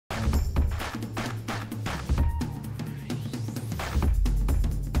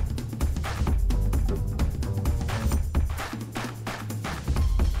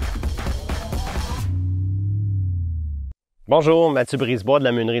Bonjour, Mathieu Brisebois de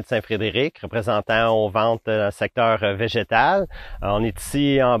la meunerie de St-Frédéric, représentant aux ventes dans le secteur végétal. On est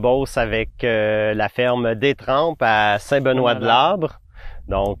ici en Beauce avec la ferme Destrampes à Saint-Benoît-de-Labre.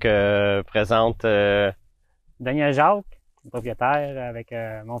 Donc, présente Daniel Jacques, propriétaire avec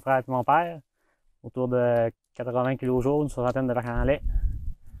mon frère et mon père, autour de 80 kg jour, une soixantaine de vaches en lait.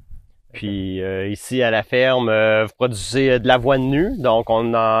 Puis ici à la ferme, vous produisez de l'avoine nue, donc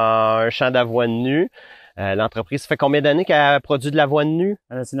on a un champ d'avoine nue. L'entreprise, ça fait combien d'années qu'elle produit de l'avoine nue?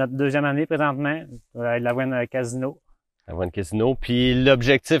 C'est notre deuxième année présentement, de l'avoine Casino. L'avoine Casino. Puis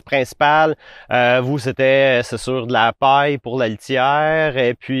l'objectif principal, vous, c'est sûr, de la paille pour la litière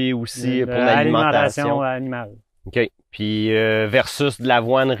et puis aussi pour l'alimentation. Animale. OK. Puis versus de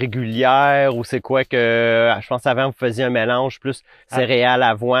l'avoine régulière ou c'est quoi que, je pense avant vous faisiez un mélange plus céréales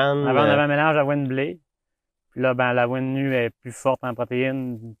avoine. Avant on avait un mélange avoine-blé. Puis là, ben l'avoine nue est plus forte en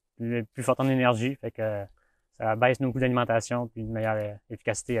protéines, plus forte en énergie, fait que ça baisse nos coûts d'alimentation puis une meilleure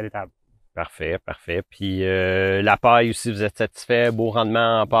efficacité à l'étable. Parfait, parfait. Puis la paille aussi, vous êtes satisfait, beau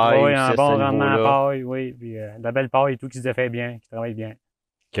rendement en paille? Oui, un bon rendement en paille, oui. Puis de la belle paille et tout qui se défait bien, qui travaille bien.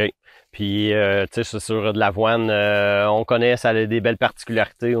 OK. Puis, tu sais, sur de l'avoine, on connaît, ça a des belles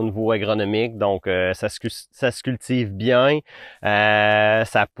particularités au niveau agronomique, donc ça se cultive bien,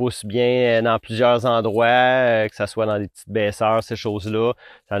 ça pousse bien dans plusieurs endroits, que ça soit dans des petites baisseurs, ces choses-là.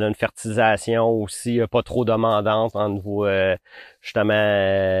 Ça a une fertilisation aussi pas trop demandante en niveau,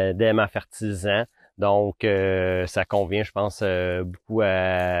 justement, d'aimants fertilisants. Donc, ça convient, je pense, beaucoup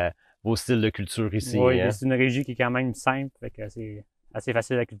à vos styles de culture ici. Oui, hein? c'est une régie qui est quand même simple, fait que c'est assez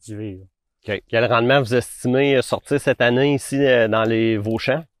facile à cultiver. Là. Okay. Quel rendement vous estimez sortir cette année ici dans vos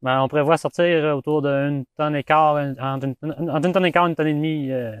champs? Ben, on prévoit sortir autour d'une tonne et quart, entre une tonne et quart, une tonne et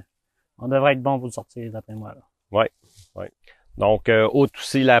demie. On devrait être bon pour le sortir, d'après moi. Oui, oui. Donc, outre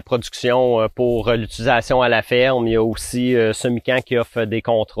aussi la production pour l'utilisation à la ferme, il y a aussi Semican qui offre des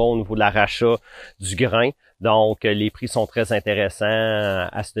contrats au niveau de l'arrachat du grain. Donc, les prix sont très intéressants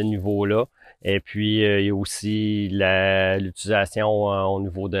à ce niveau-là. Et puis, il y a aussi l'utilisation au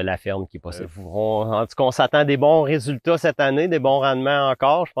niveau de la ferme qui est possible. En tout cas, on s'attend à des bons résultats cette année, des bons rendements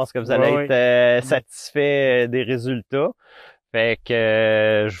encore. Je pense que vous allez être satisfait des résultats. Fait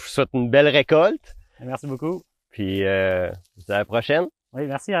que je vous souhaite une belle récolte. Merci beaucoup. Puis, à la prochaine. Oui,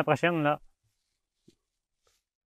 merci, à la prochaine, là.